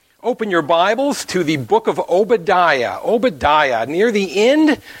Open your Bibles to the book of Obadiah. Obadiah, near the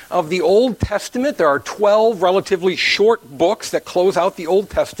end of the Old Testament, there are 12 relatively short books that close out the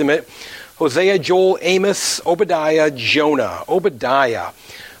Old Testament. Hosea, Joel, Amos, Obadiah, Jonah. Obadiah.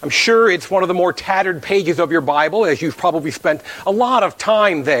 I'm sure it's one of the more tattered pages of your Bible, as you've probably spent a lot of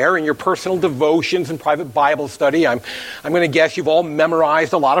time there in your personal devotions and private Bible study. I'm going to guess you've all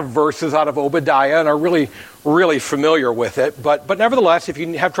memorized a lot of verses out of Obadiah and are really familiar with it. But nevertheless, if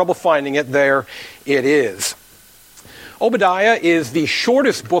you have trouble finding it, there it is. Obadiah is the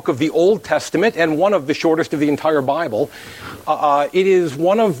shortest book of the Old Testament and one of the shortest of the entire Bible. It is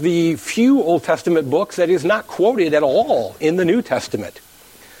one of the few Old Testament books that is not quoted at all in the New Testament.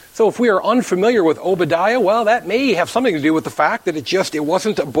 So if we are unfamiliar with Obadiah, well, that may have something to do with the fact that it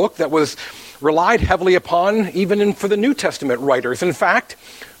wasn't a book that was relied heavily upon even for the New Testament writers. In fact,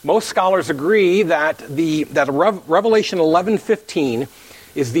 most scholars agree that Revelation 11:15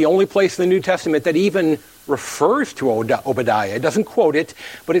 is the only place in the New Testament that even refers to Obadiah. It doesn't quote it,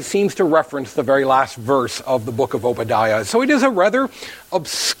 but it seems to reference the very last verse of the book of Obadiah. So it is a rather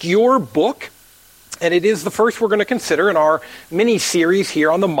obscure book. And it is the first we're going to consider in our mini-series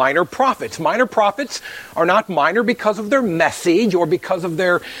here on the minor prophets. Minor prophets are not minor because of their message or because of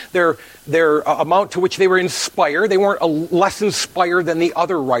their amount to which they were inspired. They weren't less inspired than the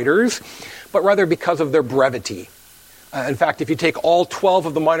other writers, but rather because of their brevity. In fact, if you take all 12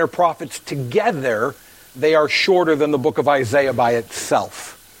 of the minor prophets together, they are shorter than the book of Isaiah by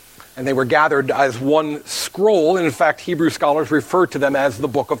itself. And they were gathered as one scroll. And in fact, Hebrew scholars refer to them as the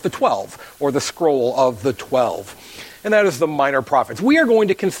book of the 12, or the scroll of the 12. And that is the minor prophets. We are going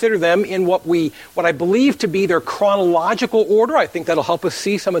to consider them in what I believe to be their chronological order. I think that'll help us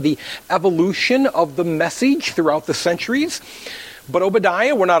see some of the evolution of the message throughout the centuries. But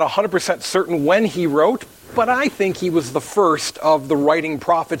Obadiah, we're not 100% certain when he wrote, but I think he was the first of the writing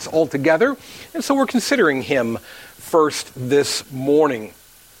prophets altogether. And so we're considering him first this morning.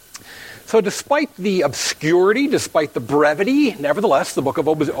 So despite the obscurity, despite the brevity, nevertheless, the book of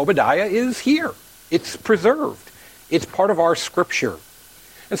Obadiah is here. It's preserved. It's part of our scripture.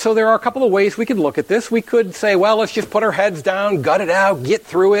 And so there are a couple of ways we could look at this. We could say, well, let's just put our heads down, gut it out, get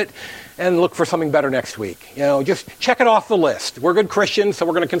through it, and look for something better next week. Just check it off the list. We're good Christians, so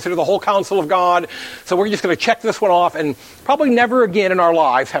we're going to consider the whole counsel of God. So we're just going to check this one off and probably never again in our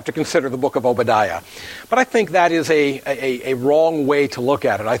lives have to consider the book of Obadiah. But I think that is a wrong way to look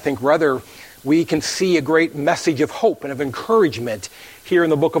at it. I think rather we can see a great message of hope and of encouragement here in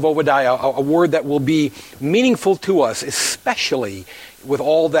the book of Obadiah, a word that will be meaningful to us, especially with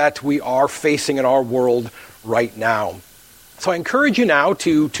all that we are facing in our world right now. So I encourage you now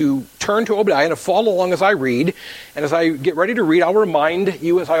to turn to Obadiah and to follow along as I read. And as I get ready to read, I'll remind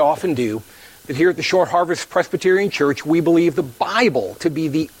you, as I often do, that here at the Short Harvest Presbyterian Church, we believe the Bible to be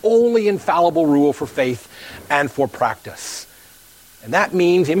the only infallible rule for faith and for practice. And that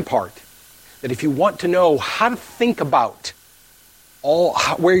means, in part, that if you want to know how to think about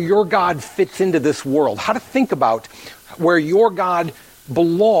where your God fits into this world, how to think about where your God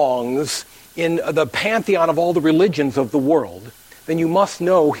belongs in the pantheon of all the religions of the world, then you must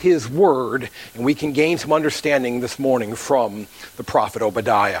know his word, and we can gain some understanding this morning from the prophet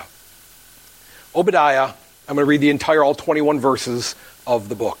Obadiah. Obadiah, I'm going to read the entire, all 21 verses of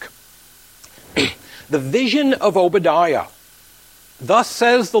the book. The vision of Obadiah. Thus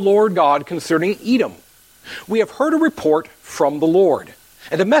says the Lord God concerning Edom. We have heard a report from the Lord,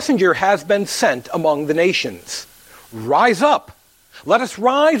 and a messenger has been sent among the nations. Rise up, let us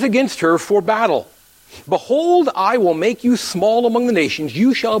rise against her for battle. Behold, I will make you small among the nations,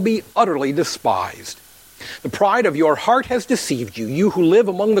 you shall be utterly despised. The pride of your heart has deceived you, you who live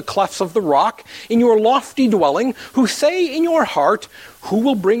among the clefts of the rock, in your lofty dwelling, who say in your heart, who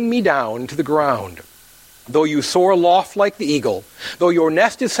will bring me down to the ground? Though you soar aloft like the eagle, though your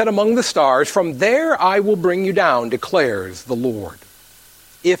nest is set among the stars, from there I will bring you down, declares the Lord.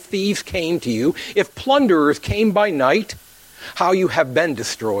 If thieves came to you, if plunderers came by night, how you have been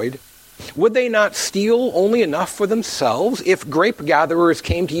destroyed. Would they not steal only enough for themselves? If grape gatherers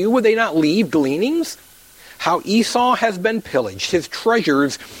came to you, would they not leave gleanings? How Esau has been pillaged, his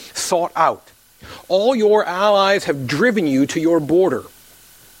treasures sought out. All your allies have driven you to your border.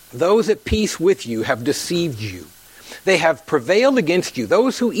 Those at peace with you have deceived you. They have prevailed against you.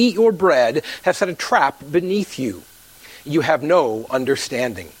 Those who eat your bread have set a trap beneath you. You have no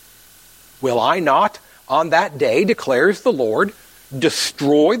understanding. Will I not, on that day, declares the Lord,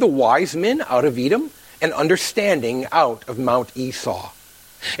 destroy the wise men out of Edom and understanding out of Mount Esau?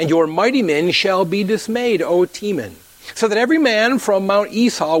 And your mighty men shall be dismayed, O Teman, so that every man from Mount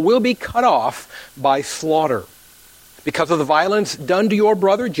Esau will be cut off by slaughter. Because of the violence done to your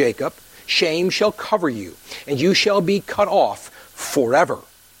brother Jacob, shame shall cover you, and you shall be cut off forever.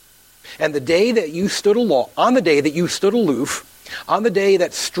 And on the day that you stood aloof, on the day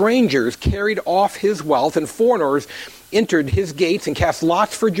that strangers carried off his wealth and foreigners entered his gates and cast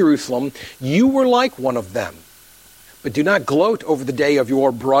lots for Jerusalem, you were like one of them. But do not gloat over the day of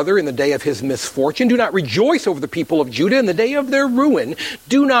your brother in the day of his misfortune. Do not rejoice over the people of Judah in the day of their ruin.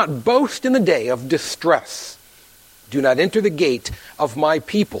 Do not boast in the day of distress. Do not enter the gate of my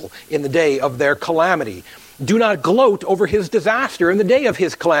people in the day of their calamity. Do not gloat over his disaster in the day of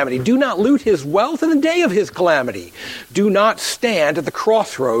his calamity. Do not loot his wealth in the day of his calamity. Do not stand at the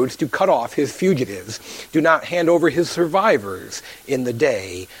crossroads to cut off his fugitives. Do not hand over his survivors in the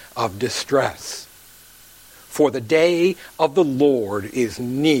day of distress. For the day of the Lord is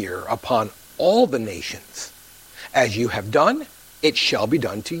near upon all the nations. As you have done, it shall be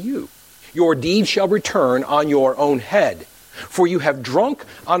done to you. Your deeds shall return on your own head. For you have drunk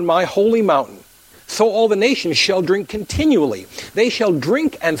on my holy mountain. So all the nations shall drink continually. They shall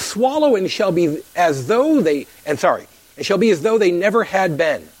drink and swallow, and shall be as though they never had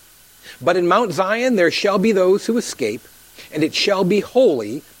been. But in Mount Zion there shall be those who escape, and it shall be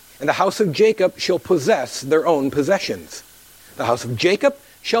holy, and the house of Jacob shall possess their own possessions. The house of Jacob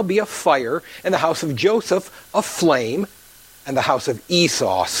shall be a fire, and the house of Joseph a flame, and the house of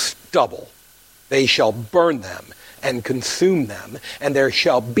Esau stubble. They shall burn them and consume them, and there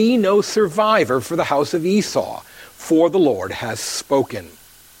shall be no survivor for the house of Esau, for the Lord has spoken.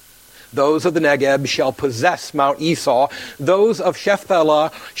 Those of the Negeb shall possess Mount Esau. Those of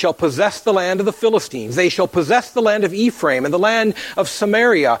Shephelah shall possess the land of the Philistines. They shall possess the land of Ephraim and the land of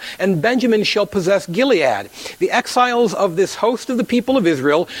Samaria, and Benjamin shall possess Gilead. The exiles of this host of the people of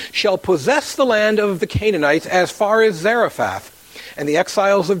Israel shall possess the land of the Canaanites as far as Zarephath, and the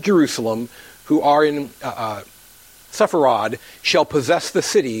exiles of Jerusalem who are in Sepharad shall possess the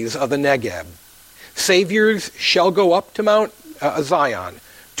cities of the Negeb. Saviors shall go up to Mount Zion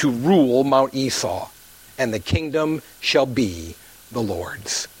to rule Mount Esau, and the kingdom shall be the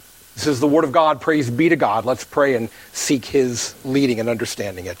Lord's. This is the word of God. Praise be to God. Let's pray and seek his leading and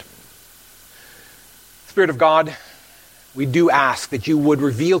understanding it. Spirit of God, we do ask that you would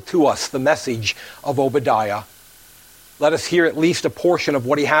reveal to us the message of Obadiah. Let us hear at least a portion of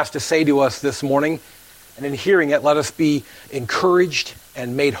what he has to say to us this morning. And in hearing it, let us be encouraged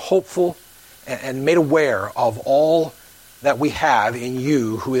and made hopeful and made aware of all that we have in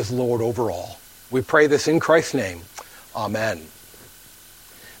you, who is Lord over all. We pray this in Christ's name. Amen.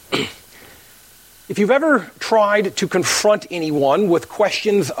 If you've ever tried to confront anyone with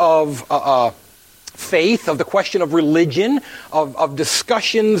questions of faith, of the question of religion, of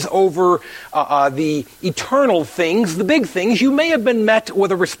discussions over the eternal things, the big things, you may have been met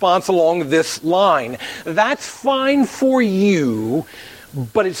with a response along this line. That's fine for you,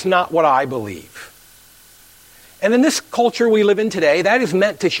 but it's not what I believe. And in this culture we live in today, that is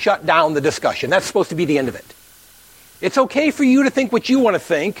meant to shut down the discussion. That's supposed to be the end of it. It's okay for you to think what you want to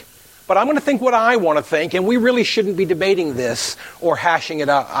think, but I'm going to think what I want to think, and we really shouldn't be debating this or hashing it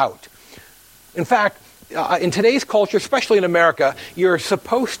out. In fact, in today's culture, especially in America, you're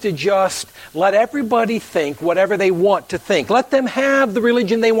supposed to just let everybody think whatever they want to think. Let them have the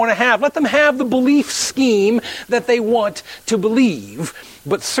religion they want to have. Let them have the belief scheme that they want to believe,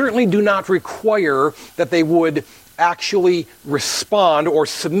 but certainly do not require that they would actually respond or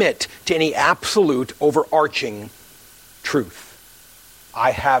submit to any absolute overarching truth.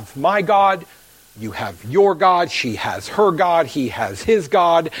 I have my God. You have your God, she has her God, he has his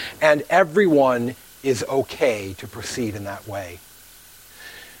God, and everyone is okay to proceed in that way.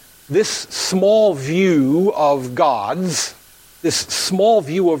 This small view of gods, this small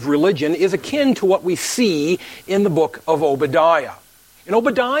view of religion, is akin to what we see in the book of Obadiah. In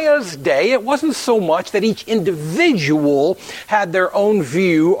Obadiah's day, it wasn't so much that each individual had their own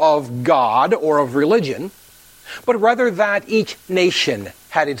view of God or of religion, but rather that each nation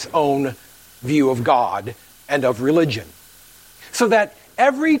had its own view of God and of religion. So that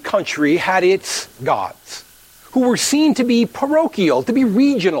every country had its gods, who were seen to be parochial, to be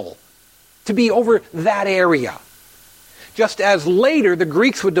regional, to be over that area. Just as later the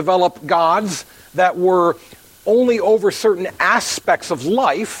Greeks would develop gods that were only over certain aspects of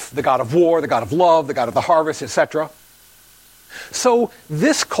life, the god of war, the god of love, the god of the harvest, etc. So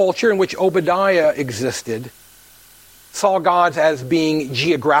this culture in which Obadiah existed saw gods as being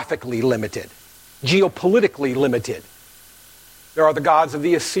geographically limited, geopolitically limited. There are the gods of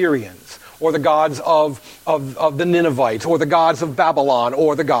the Assyrians, or the gods of the Ninevites, or the gods of Babylon,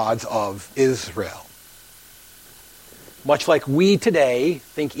 or the gods of Israel. Much like we today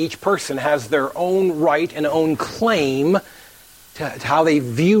think each person has their own right and own claim to how they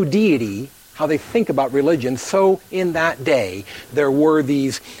view deity, how they think about religion, so in that day there were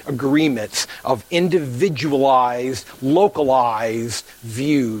these agreements of individualized, localized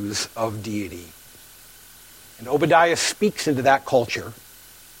views of deity. And Obadiah speaks into that culture.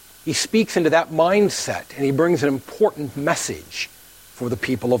 He speaks into that mindset, and he brings an important message for the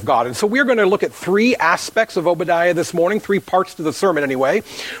people of God. And so we're going to look at three aspects of Obadiah this morning, three parts to the sermon anyway.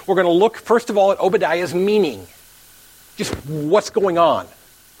 We're going to look, first of all, at Obadiah's meaning. Just what's going on.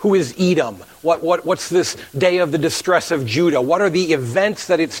 Who is Edom? What's this day of the distress of Judah? What are the events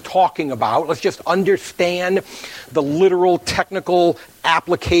that it's talking about? Let's just understand the literal, technical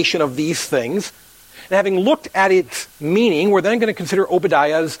application of these things. And having looked at its meaning, we're then going to consider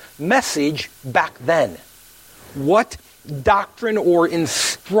Obadiah's message back then. What doctrine or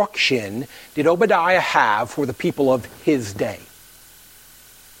instruction did Obadiah have for the people of his day?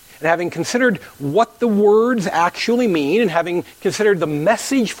 And having considered what the words actually mean, and having considered the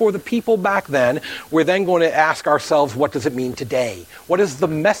message for the people back then, we're then going to ask ourselves, what does it mean today? What is the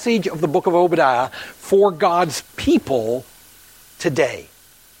message of the book of Obadiah for God's people today?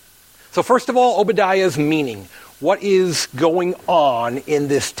 So first of all, Obadiah's meaning. What is going on in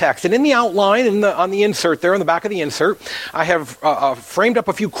this text? And in the outline, on the insert there, on the back of the insert, I have framed up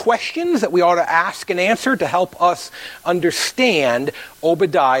a few questions that we ought to ask and answer to help us understand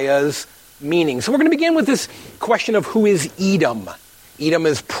Obadiah's meaning. So we're going to begin with this question of who is Edom. Edom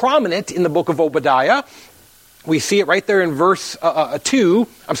is prominent in the book of Obadiah. We see it right there in verse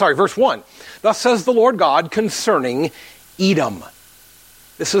 1. Thus says the Lord God concerning Edom.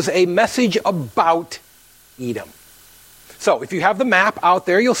 This is a message about Edom. So if you have the map out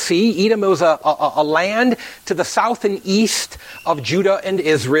there, you'll see Edom was a land to the south and east of Judah and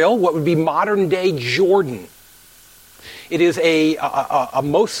Israel, what would be modern-day Jordan. It is a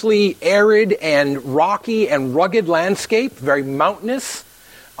mostly arid and rocky and rugged landscape, very mountainous.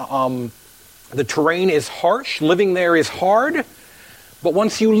 The terrain is harsh. Living there is hard. But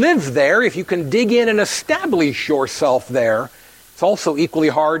once you live there, if you can dig in and establish yourself there, it's also equally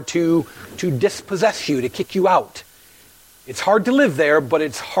hard to dispossess you, to kick you out. It's hard to live there, but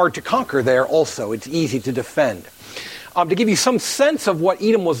it's hard to conquer there also. It's easy to defend. To give you some sense of what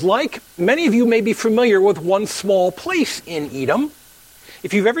Edom was like, many of you may be familiar with one small place in Edom.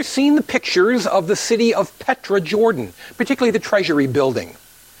 If you've ever seen the pictures of the city of Petra, Jordan, particularly the Treasury Building.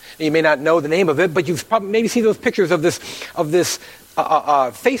 Now, you may not know the name of it, but you've probably maybe seen those pictures of this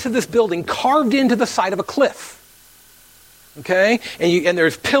face of this building carved into the side of a cliff. Okay, and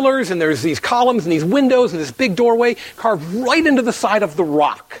there's pillars, and there's these columns, and these windows, and this big doorway carved right into the side of the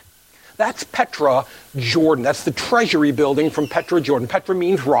rock. That's Petra, Jordan. That's the Treasury Building from Petra, Jordan. Petra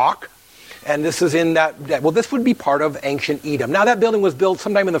means rock, and this is in this would be part of ancient Edom. Now, that building was built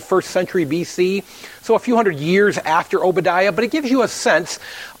sometime in the 1st century BC, so a few hundred years after Obadiah, but it gives you a sense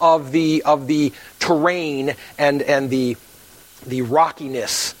of the terrain and the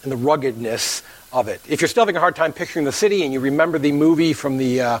rockiness and the ruggedness of it. If you're still having a hard time picturing the city and you remember the movie from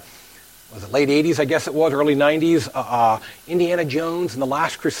the late 80s, I guess it was, early 90s, Indiana Jones and the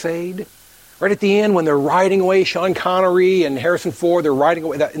Last Crusade, right at the end when they're riding away, Sean Connery and Harrison Ford, they're riding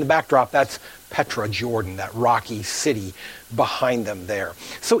away, in the backdrop, that's Petra, Jordan, that rocky city behind them there.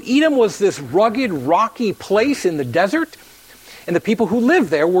 So Edom was this rugged, rocky place in the desert, and the people who lived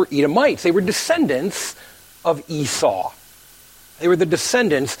there were Edomites. They were descendants of Esau. They were the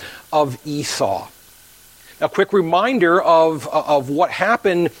descendants of Esau. Now, quick reminder of what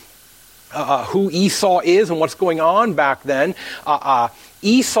happened, who Esau is and what's going on back then.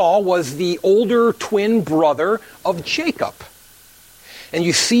 Esau was the older twin brother of Jacob. And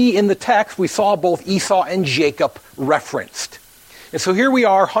you see in the text, we saw both Esau and Jacob referenced. And so here we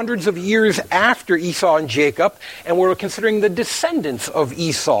are hundreds of years after Esau and Jacob, and we're considering the descendants of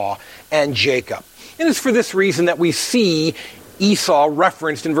Esau and Jacob. And it's for this reason that we see Esau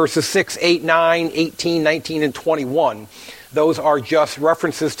referenced in verses 6, 8, 9, 18, 19, and 21. Those are just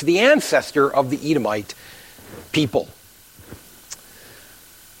references to the ancestor of the Edomite people.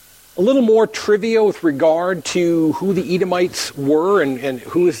 A little more trivia with regard to who the Edomites were and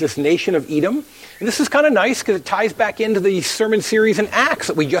who is this nation of Edom. And this is kind of nice because it ties back into the sermon series in Acts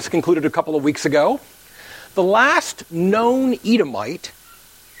that we just concluded a couple of weeks ago. The last known Edomite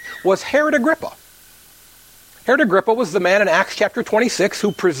was Herod Agrippa. Herod Agrippa was the man in Acts chapter 26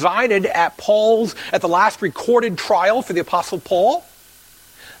 who presided at the last recorded trial for the Apostle Paul.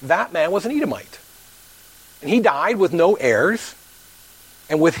 That man was an Edomite. And he died with no heirs.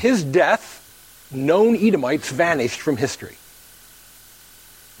 And with his death, known Edomites vanished from history.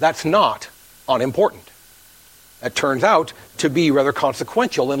 That's not unimportant. That turns out to be rather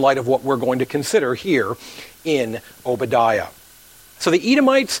consequential in light of what we're going to consider here in Obadiah. So the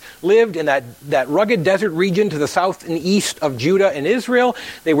Edomites lived in that rugged desert region to the south and east of Judah and Israel.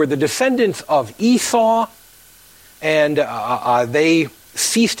 They were the descendants of Esau, and they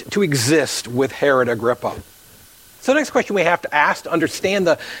ceased to exist with Herod Agrippa. So the next question we have to ask to understand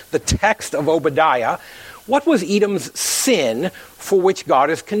the text of Obadiah, what was Edom's sin for which God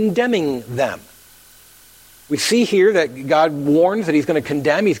is condemning them? We see here that God warns that he's going to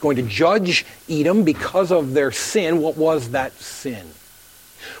condemn, he's going to judge Edom because of their sin. What was that sin?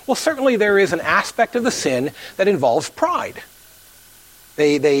 Well, certainly there is an aspect of the sin that involves pride.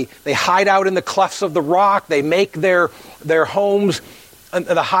 They hide out in the clefts of the rock, they make their homes on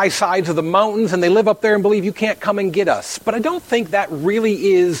the high sides of the mountains, and they live up there and believe you can't come and get us. But I don't think that really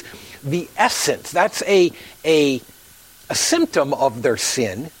is the essence. That's a symptom of their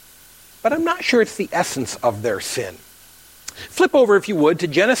sin, but I'm not sure it's the essence of their sin. Flip over, if you would, to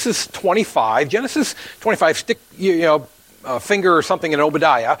Genesis 25. Genesis 25, stick a finger or something in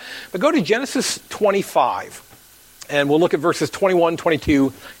Obadiah, but go to Genesis 25, and we'll look at verses 21,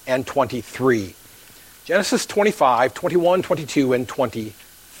 22, and 23. Genesis 25, 21, 22, and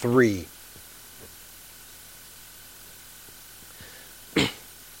 23.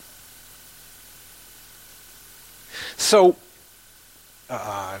 So,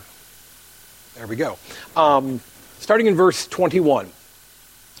 there we go. Starting in verse 21.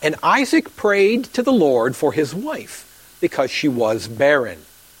 And Isaac prayed to the Lord for his wife, because she was barren.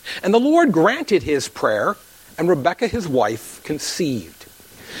 And the Lord granted his prayer, and Rebekah his wife conceived.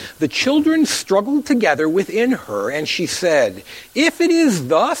 The children struggled together within her, and she said, "If it is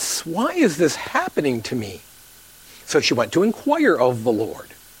thus, why is this happening to me?" So she went to inquire of the Lord.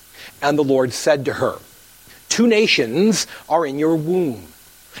 And the Lord said to her, "Two nations are in your womb,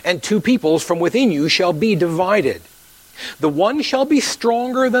 and two peoples from within you shall be divided. The one shall be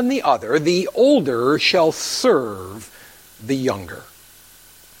stronger than the other, the older shall serve the younger."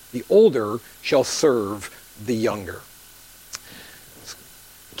 The older shall serve the younger.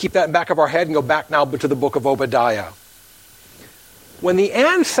 Keep that in the back of our head and go back now to the book of Obadiah. When the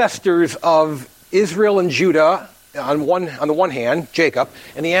ancestors of Israel and Judah, on the one hand, Jacob,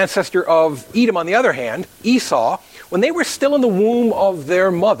 and the ancestor of Edom on the other hand, Esau, when they were still in the womb of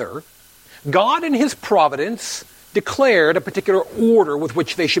their mother, God in his providence declared a particular order with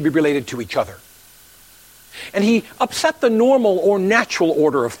which they should be related to each other. And he upset the normal or natural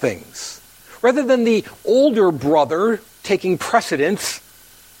order of things. Rather than the older brother taking precedence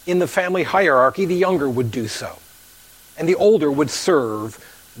in the family hierarchy, the younger would do so. And the older would serve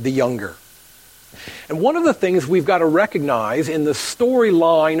the younger. And one of the things we've got to recognize in the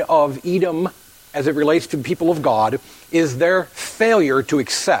storyline of Edom as it relates to the people of God is their failure to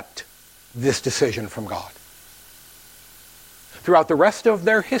accept this decision from God. Throughout the rest of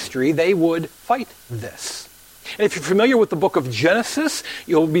their history, they would fight this. And if you're familiar with the book of Genesis,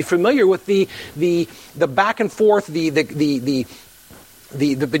 you'll be familiar with the back and forth, the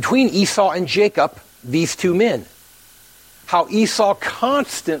between Esau and Jacob, these two men. How Esau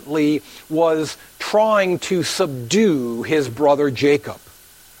constantly was trying to subdue his brother Jacob.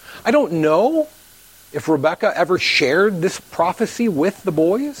 I don't know if Rebekah ever shared this prophecy with the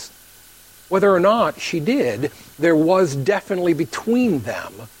boys. Whether or not she did, there was definitely between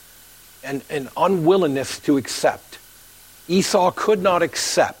them an unwillingness to accept. Esau could not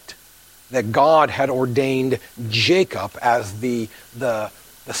accept that God had ordained Jacob as the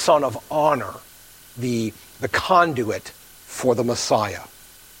son of honor, the conduit for the Messiah.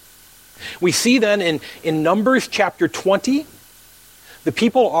 We see then in Numbers chapter 20, the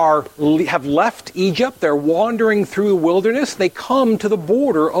people have left Egypt. They're wandering through the wilderness. They come to the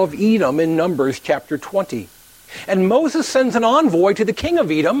border of Edom in Numbers chapter 20. And Moses sends an envoy to the king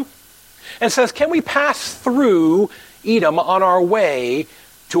of Edom and says, "Can we pass through Edom on our way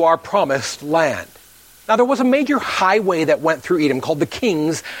to our promised land?" Now, there was a major highway that went through Edom called the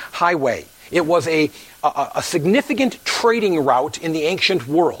King's Highway. It was a significant trading route in the ancient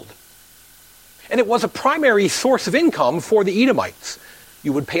world. And it was a primary source of income for the Edomites.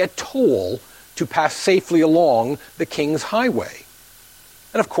 You would pay a toll to pass safely along the King's Highway.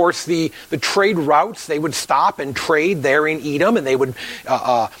 And of course, the trade routes, they would stop and trade there in Edom, and they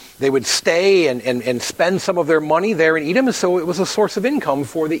would stay and spend some of their money there in Edom, and so it was a source of income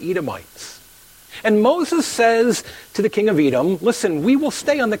for the Edomites. And Moses says to the king of Edom, "Listen, we will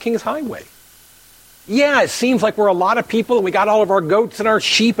stay on the King's Highway. Yeah, it seems like we're a lot of people, and we got all of our goats and our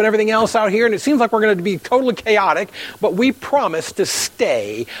sheep and everything else out here, and it seems like we're going to be totally chaotic, but we promise to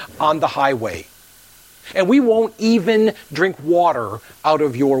stay on the highway. And we won't even drink water out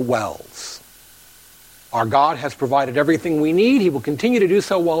of your wells." Our God has provided everything we need. He will continue to do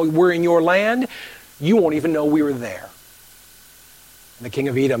so while we're in your land. You won't even know we were there. And the king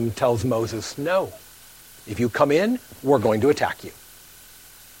of Edom tells Moses, no. If you come in, we're going to attack you.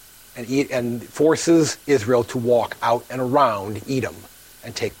 And forces Israel to walk out and around Edom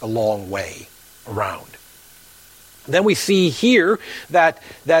and take the long way around. Then we see here that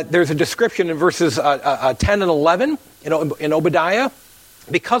there's a description in verses 10 and 11 in Obadiah.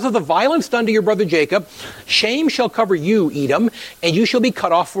 Because of the violence done to your brother Jacob, shame shall cover you, Edom, and you shall be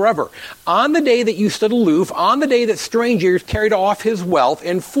cut off forever. On the day that you stood aloof, on the day that strangers carried off his wealth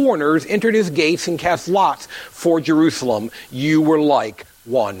and foreigners entered his gates and cast lots for Jerusalem, you were like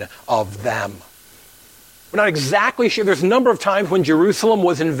one of them. We're not exactly sure. There's a number of times when Jerusalem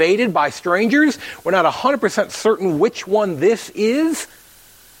was invaded by strangers. We're not 100% certain which one this is.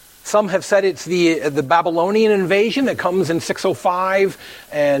 Some have said it's the Babylonian invasion that comes in 605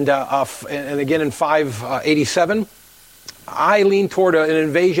 and again in 587. I lean toward an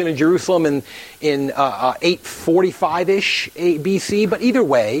invasion of Jerusalem in 845-ish BC. But either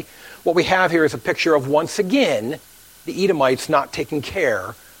way, what we have here is a picture of, once again, the Edomites not taking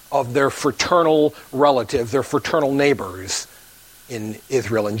care of their fraternal relatives, their fraternal neighbors in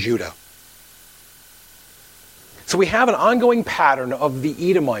Israel and Judah. So we have an ongoing pattern of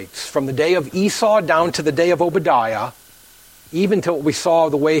the Edomites from the day of Esau down to the day of Obadiah, even to what we saw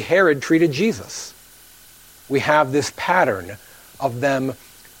the way Herod treated Jesus. We have this pattern of them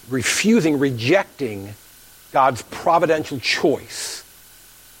rejecting God's providential choice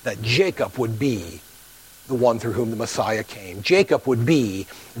that Jacob would be the one through whom the Messiah came. Jacob would be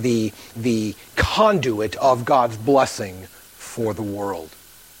the conduit of God's blessing for the world.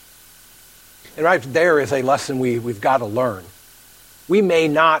 And right there is a lesson we've got to learn. We may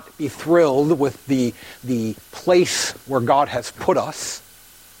not be thrilled with the place where God has put us.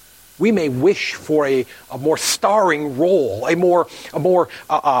 We may wish for a more starring role, a more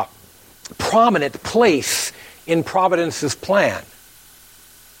prominent place in Providence's plan.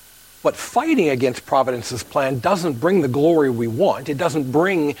 But fighting against Providence's plan doesn't bring the glory we want. It doesn't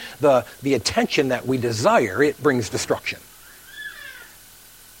bring the attention that we desire. It brings destruction.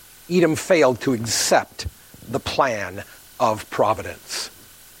 Edom failed to accept the plan of Providence.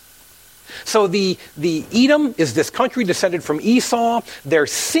 So the Edom is this country descended from Esau. Their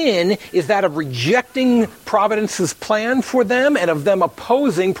sin is that of rejecting Providence's plan for them and of them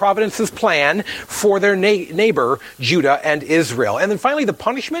opposing Providence's plan for their neighbor, Judah and Israel. And then finally, the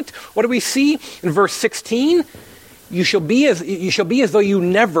punishment. What do we see in verse 16? You shall be as though you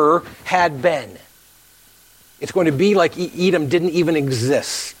never had been. It's going to be like Edom didn't even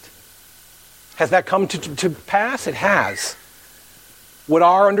exist. Has that come to pass? It has. Would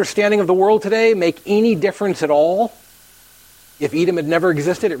our understanding of the world today make any difference at all? If Edom had never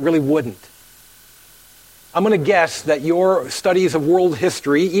existed, it really wouldn't. I'm going to guess that your studies of world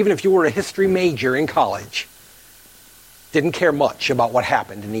history, even if you were a history major in college, didn't care much about what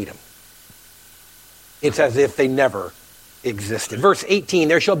happened in Edom. It's as if they never existed. Verse 18,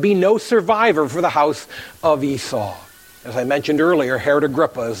 there shall be no survivor for the house of Esau. As I mentioned earlier, Herod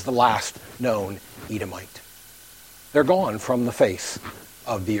Agrippa is the last known Edomite. They're gone from the face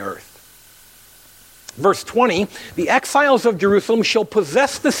of the earth. Verse 20, the exiles of Jerusalem shall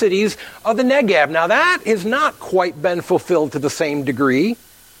possess the cities of the Negeb. Now that has not quite been fulfilled to the same degree.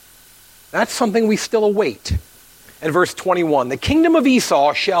 That's something we still await. And verse 21, the kingdom of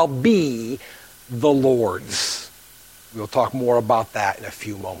Esau shall be the Lord's. We'll talk more about that in a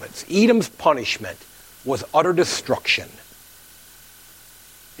few moments. Edom's punishment was utter destruction,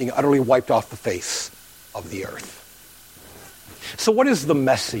 being utterly wiped off the face of the earth. So what is the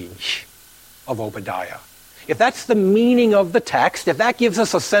message of Obadiah? If that's the meaning of the text, if that gives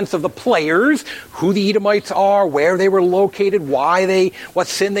us a sense of the players, who the Edomites are, where they were located, what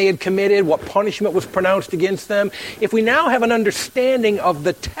sin they had committed, what punishment was pronounced against them, if we now have an understanding of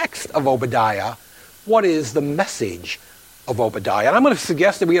the text of Obadiah, what is the message of Obadiah? And I'm going to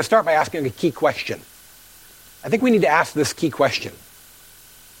suggest that we start by asking a key question. I think we need to ask this key question.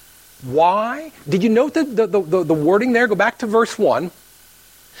 Why? Did you note the wording there? Go back to verse 1.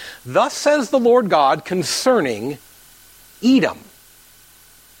 Thus says the Lord God concerning Edom.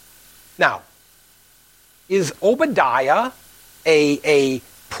 Now, is Obadiah a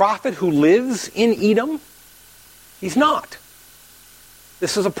prophet who lives in Edom? He's not.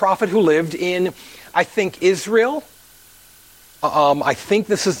 This is a prophet who lived in, I think, Israel. I think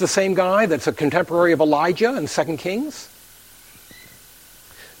this is the same guy that's a contemporary of Elijah in 2 Kings.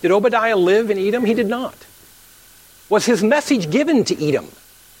 Did Obadiah live in Edom? He did not. Was his message given to Edom?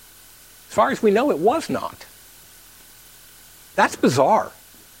 As far as we know, it was not. That's bizarre.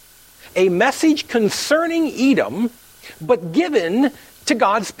 a message concerning Edom, but given to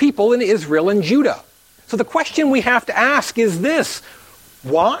God's people in Israel and Judah. So the question we have to ask is this: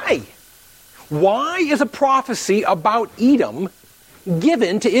 why? Why is a prophecy about Edom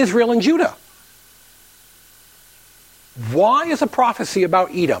given to Israel and Judah? Why is a prophecy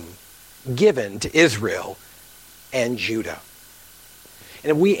about Edom given to Israel and Judah?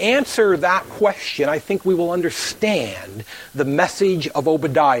 And if we answer that question, I think we will understand the message of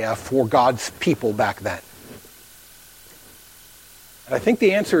Obadiah for God's people back then. And I think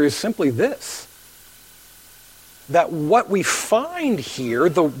the answer is simply this: that what we find here,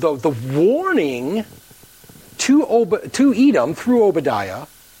 the warning to Edom through Obadiah,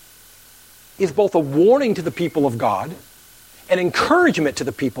 is both a warning to the people of God, an encouragement to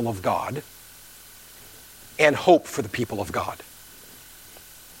the people of God, and hope for the people of God.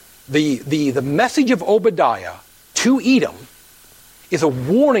 The message of Obadiah to Edom is a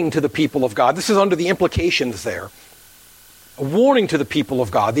warning to the people of God. This is under the implications there. A warning to the people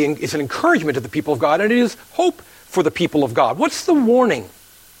of God. It's an encouragement to the people of God, and it is hope for the people of God. What's the warning?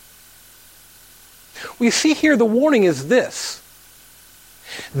 We see here the warning is this: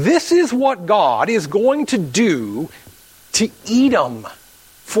 this is what God is going to do to Edom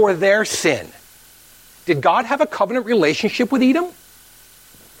for their sin. Did God have a covenant relationship with Edom?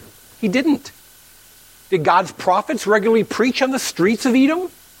 He didn't. Did God's prophets regularly preach on the streets of Edom?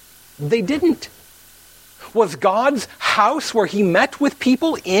 They didn't. Was God's house where he met with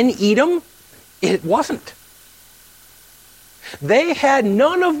people in Edom? It wasn't. They had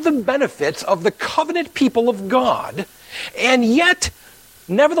none of the benefits of the covenant people of God, and yet,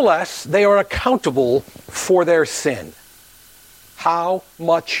 nevertheless, they are accountable for their sin. How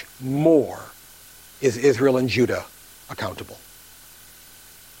much more is Israel and Judah accountable?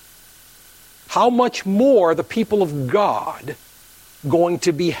 How much more are the people of God going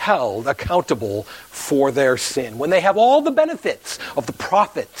to be held accountable for their sin when they have all the benefits of the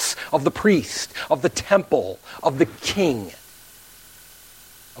prophets, of the priest, of the temple, of the king,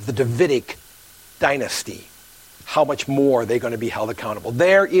 of the Davidic dynasty? How much more are they going to be held accountable?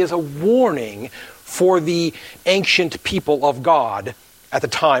 There is a warning for the ancient people of God at the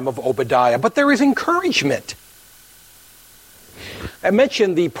time of Obadiah, but there is encouragement. I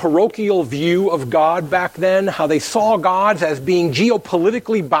mentioned the parochial view of God back then, how they saw gods as being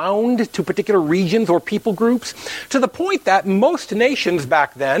geopolitically bound to particular regions or people groups, to the point that most nations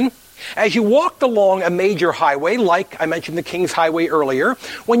back then, as you walked along a major highway, like I mentioned the King's Highway earlier,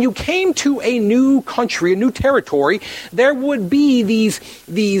 when you came to a new country, a new territory, there would be these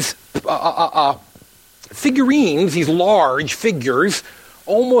figurines, these large figures,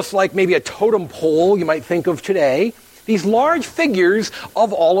 almost like maybe a totem pole you might think of today, these large figures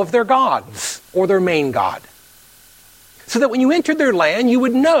of all of their gods, or their main god. So that when you entered their land, you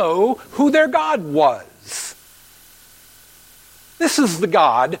would know who their god was. This is the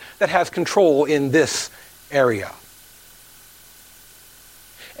God that has control in this area.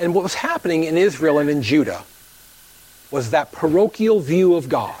 And what was happening in Israel and in Judah was that parochial view of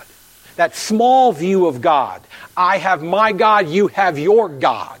God, that small view of God. I have my God, you have your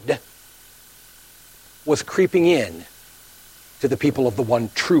God, was creeping in to the people of the one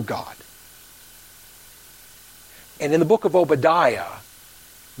true God. And in the book of Obadiah,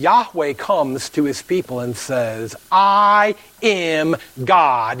 Yahweh comes to his people and says, I am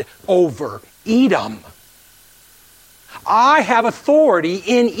God over Edom. I have authority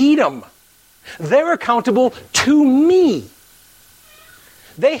in Edom. They're accountable to me.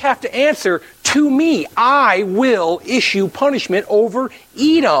 They have to answer to me. I will issue punishment over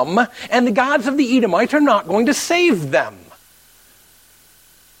Edom, and the gods of the Edomites are not going to save them.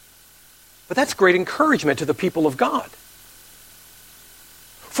 But that's great encouragement to the people of God.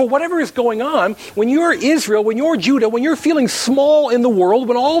 For whatever is going on, when you're Israel, when you're Judah, when you're feeling small in the world,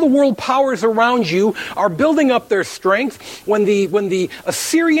 when all the world powers around you are building up their strength, when the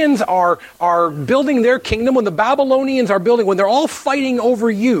Assyrians are building their kingdom, when the Babylonians are building, when they're all fighting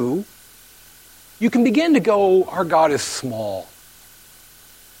over you, you can begin to go, our God is small,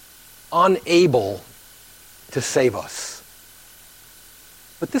 unable to save us.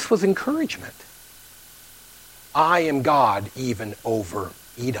 But this was encouragement. I am God even over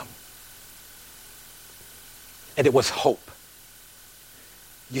Edom. And it was hope.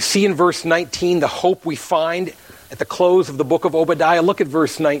 You see in verse 19 the hope we find at the close of the book of Obadiah. Look at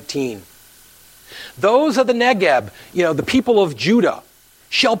verse 19. Those of the Negeb, the people of Judah,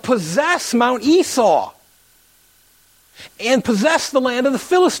 shall possess Mount Esau and possess the land of the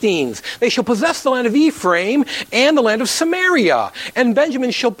Philistines. They shall possess the land of Ephraim and the land of Samaria, and Benjamin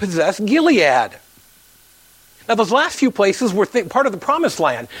shall possess Gilead. Now, those last few places were part of the promised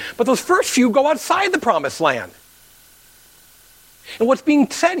land, but those first few go outside the promised land. And what's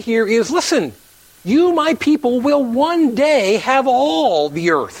being said here is, listen, you, my people, will one day have all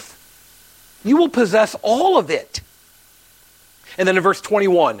the earth. You will possess all of it. And then in verse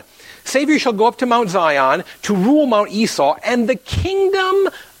 21, Savior shall go up to Mount Zion to rule Mount Esau, and the kingdom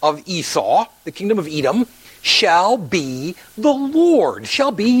of Esau, the kingdom of Edom, shall be the Lord,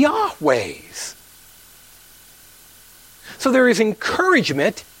 shall be Yahweh's. So there is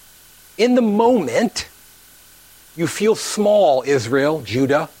encouragement in the moment you feel small, Israel,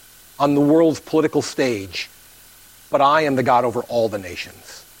 Judah, on the world's political stage. But I am the God over all the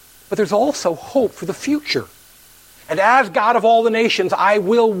nations. But there's also hope for the future. And as God of all the nations, I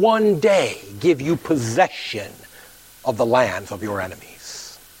will one day give you possession of the lands of your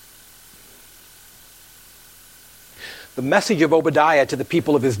enemies. The message of Obadiah to the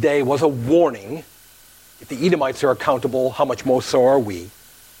people of his day was a warning. If the Edomites are accountable, how much more so are we?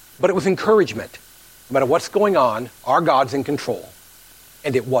 But it was encouragement. No matter what's going on, our God's in control.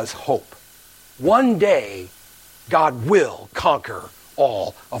 And it was hope. One day, God will conquer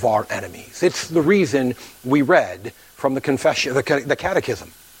all of our enemies. It's the reason we read from the confession, the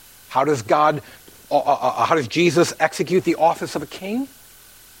catechism. How does Jesus execute the office of a king?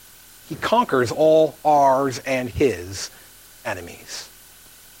 He conquers all ours and his enemies.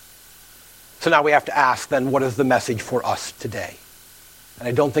 So now we have to ask then, what is the message for us today? And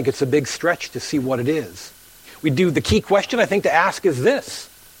I don't think it's a big stretch to see what it is. The key question I think to ask is this: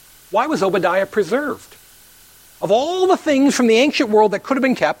 why was Obadiah preserved? Of all the things from the ancient world that could have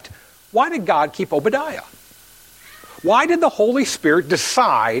been kept, why did God keep Obadiah? Why did the Holy Spirit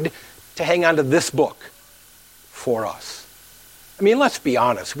decide to hang on to this book for us? I mean, let's be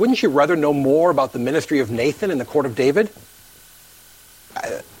honest. Wouldn't you rather know more about the ministry of Nathan in the court of David?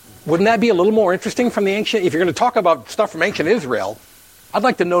 Wouldn't that be a little more interesting from the ancient? If you're going to talk about stuff from ancient Israel, I'd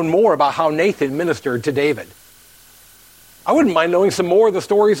like to know more about how Nathan ministered to David. I wouldn't mind knowing some more of the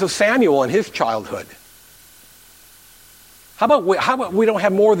stories of Samuel and his childhood. How about we don't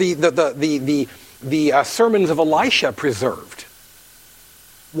have more of the sermons of Elisha preserved?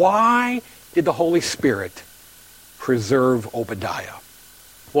 Why did the Holy Spirit preserve Obadiah?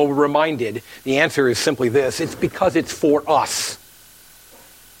 Well, we're reminded the answer is simply this: it's because it's for us.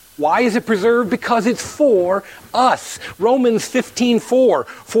 Why is it preserved? Because it's for us. Romans 15:4,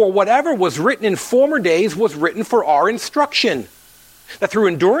 for whatever was written in former days was written for our instruction, that through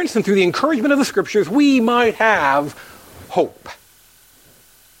endurance and through the encouragement of the Scriptures we might have hope.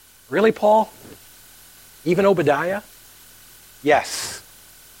 Really, Paul? Even Obadiah? Yes.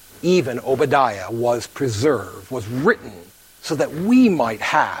 Even Obadiah was preserved, was written so that we might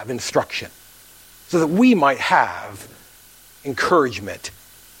have instruction, so that we might have encouragement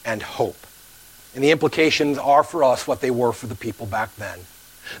and hope. And the implications are for us what they were for the people back then.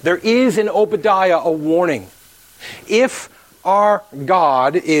 There is in Obadiah a warning. If our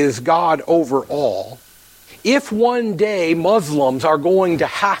God is God over all, if one day Muslims are going to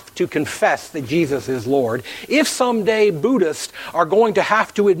have to confess that Jesus is Lord, if someday Buddhists are going to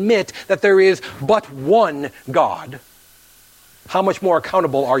have to admit that there is but one God, how much more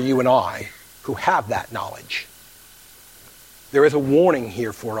accountable are you and I who have that knowledge? There is a warning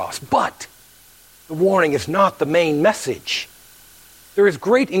here for us, but the warning is not the main message. There is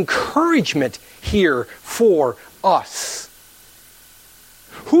great encouragement here for us.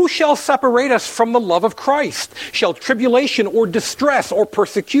 Who shall separate us from the love of Christ? Shall tribulation or distress or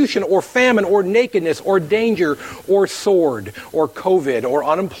persecution or famine or nakedness or danger or sword or COVID or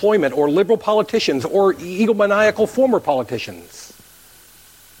unemployment or liberal politicians or egomaniacal former politicians?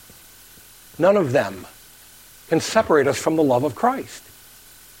 None of them can separate us from the love of Christ.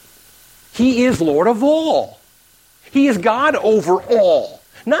 He is Lord of all. He is God over all.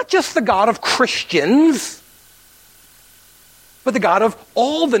 Not just the God of Christians, but the God of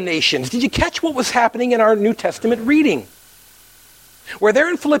all the nations. Did you catch what was happening in our New Testament reading? Where there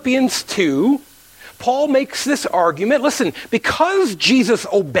in Philippians 2, Paul makes this argument. Listen, because Jesus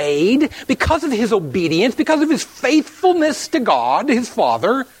obeyed, because of his obedience, because of his faithfulness to God, his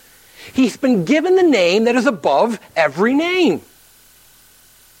Father, he's been given the name that is above every name.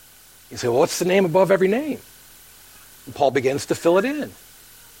 You say, well, what's the name above every name? And Paul begins to fill it in.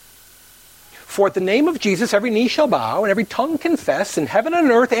 For at the name of Jesus, every knee shall bow and every tongue confess in heaven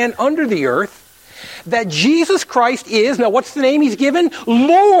and earth and under the earth that Jesus Christ is, now what's the name he's given?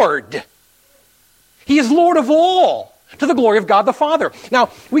 Lord. He is Lord of all, to the glory of God the Father. Now,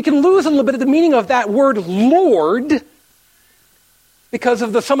 we can lose a little bit of the meaning of that word Lord because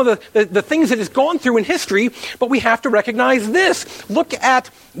of some of the things that it's gone through in history, but we have to recognize this. Look at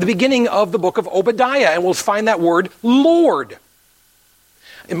the beginning of the book of Obadiah, and we'll find that word Lord.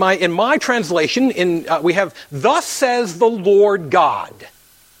 In my translation, we have, thus says the Lord God.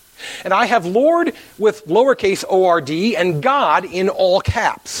 And I have Lord with lowercase O-R-D and God in all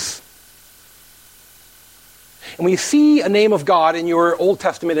caps. And when you see a name of God in your Old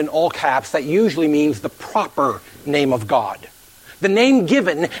Testament in all caps, that usually means the proper name of God. The name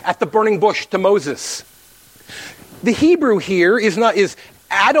given at the burning bush to Moses. The Hebrew here is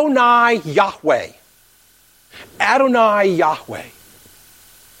Adonai Yahweh. Adonai Yahweh.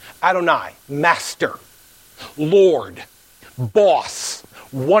 Adonai, master, Lord, boss,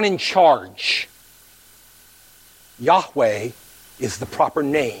 one in charge. Yahweh is the proper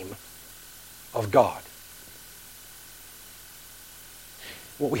name of God.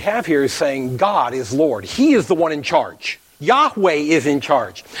 What we have here is saying God is Lord. He is the one in charge. Yahweh is in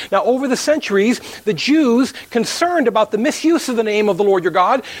charge. Now, over the centuries, the Jews, concerned about the misuse of the name of the Lord your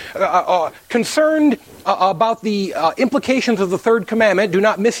God, concerned about the implications of the third commandment, do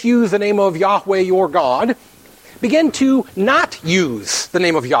not misuse the name of Yahweh your God, began to not use the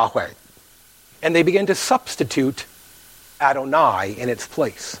name of Yahweh. And they began to substitute Adonai in its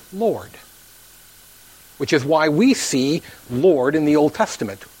place, Lord. Which is why we see Lord in the Old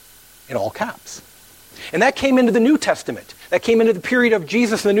Testament in all caps. And that came into the New Testament. That came into the period of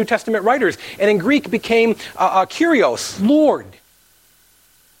Jesus and the New Testament writers. And in Greek became Kyrios, Lord.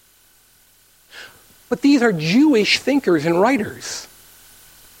 But these are Jewish thinkers and writers.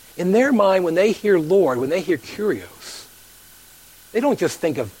 In their mind, when they hear Lord, when they hear Kyrios, they don't just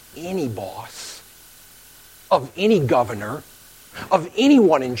think of any boss, of any governor, of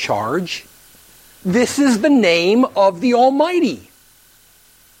anyone in charge. This is the name of the Almighty.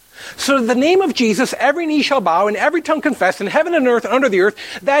 So the name of Jesus, every knee shall bow and every tongue confess in heaven and earth and under the earth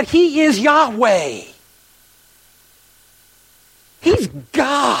that he is Yahweh. He's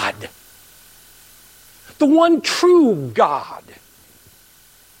God. The one true God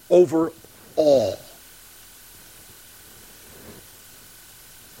over all.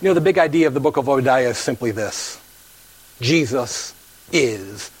 You know, the big idea of the book of Obadiah is simply this. Jesus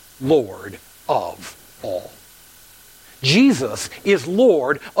is Lord of all. Jesus is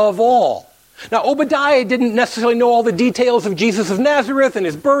Lord of all. Now, Obadiah didn't necessarily know all the details of Jesus of Nazareth and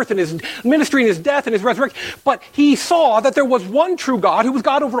his birth and his ministry and his death and his resurrection, but he saw that there was one true God who was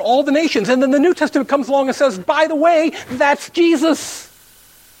God over all the nations. And then the New Testament comes along and says, by the way, that's Jesus.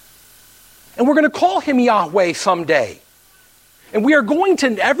 And we're going to call him Yahweh someday. And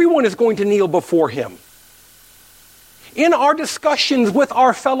everyone is going to kneel before him. In our discussions with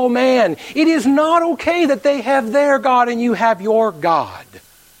our fellow man, it is not okay that they have their God and you have your God.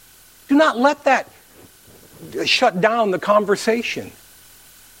 Do not let that shut down the conversation.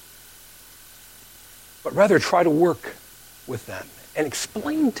 But rather try to work with them and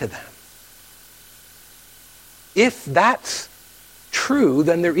explain to them. If that's true,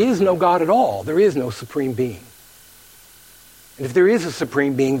 then there is no God at all. There is no supreme being. And if there is a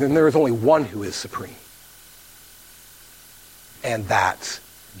supreme being, then there is only one who is supreme. And that's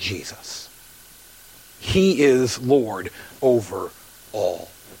Jesus. He is Lord over all.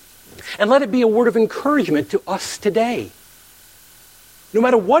 And let it be a word of encouragement to us today. No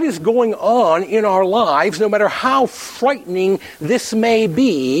matter what is going on in our lives, no matter how frightening this may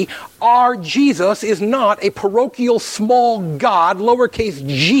be, our Jesus is not a parochial small God, lowercase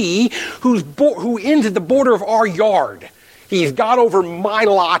g, who ends at the border of our yard. He's God over my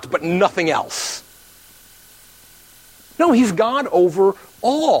lot, but nothing else. No, he's God over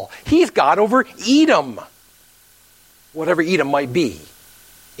all. He's God over Edom. Whatever Edom might be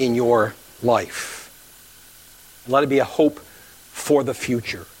in your life. Let it be a hope for the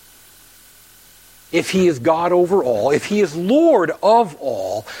future. If he is God over all, if he is Lord of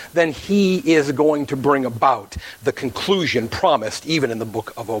all, then he is going to bring about the conclusion promised even in the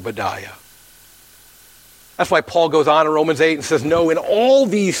book of Obadiah. That's why Paul goes on in Romans 8 and says, no, in all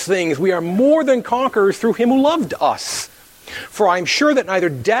these things we are more than conquerors through him who loved us. For I am sure that neither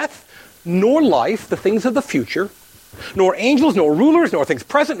death nor life, the things of the future, nor angels, nor rulers, nor things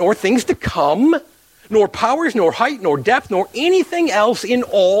present, nor things to come, nor powers, nor height, nor depth, nor anything else in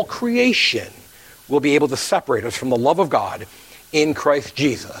all creation will be able to separate us from the love of God in Christ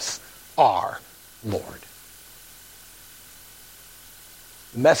Jesus, our Lord.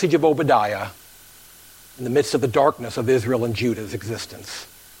 The message of Obadiah in the midst of the darkness of Israel and Judah's existence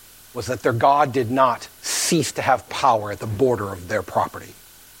was that their God did not cease to have power at the border of their property,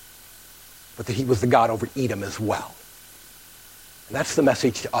 but that he was the God over Edom as well. And that's the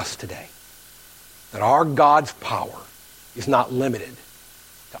message to us today, that our God's power is not limited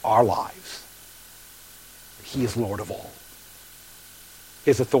to our lives. He is Lord of all.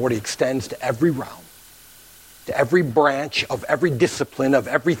 His authority extends to every realm, to every branch of every discipline, of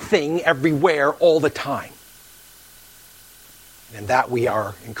everything, everywhere, all the time. And in that we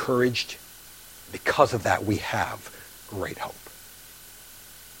are encouraged. Because of that, we have great hope.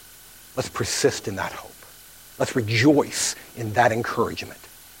 Let's persist in that hope. Let's rejoice in that encouragement.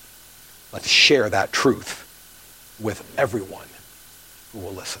 Let's share that truth with everyone who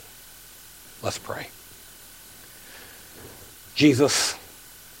will listen. Let's pray. Jesus,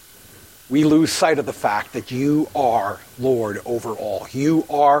 we lose sight of the fact that you are Lord over all. You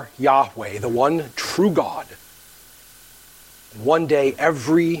are Yahweh, the one true God. And one day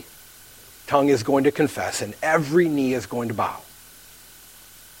every tongue is going to confess and every knee is going to bow.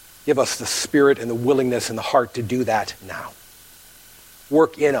 Give us the spirit and the willingness and the heart to do that now.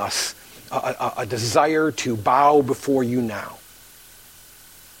 Work in us a desire to bow before you now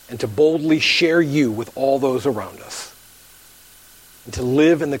and to boldly share you with all those around us and to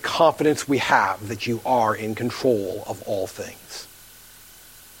live in the confidence we have that you are in control of all things.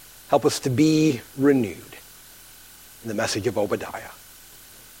 Help us to be renewed in the message of Obadiah.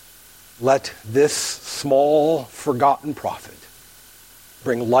 Let this small, forgotten prophet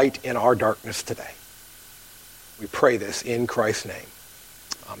bring light in our darkness today. We pray this in Christ's name.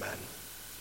 Amen.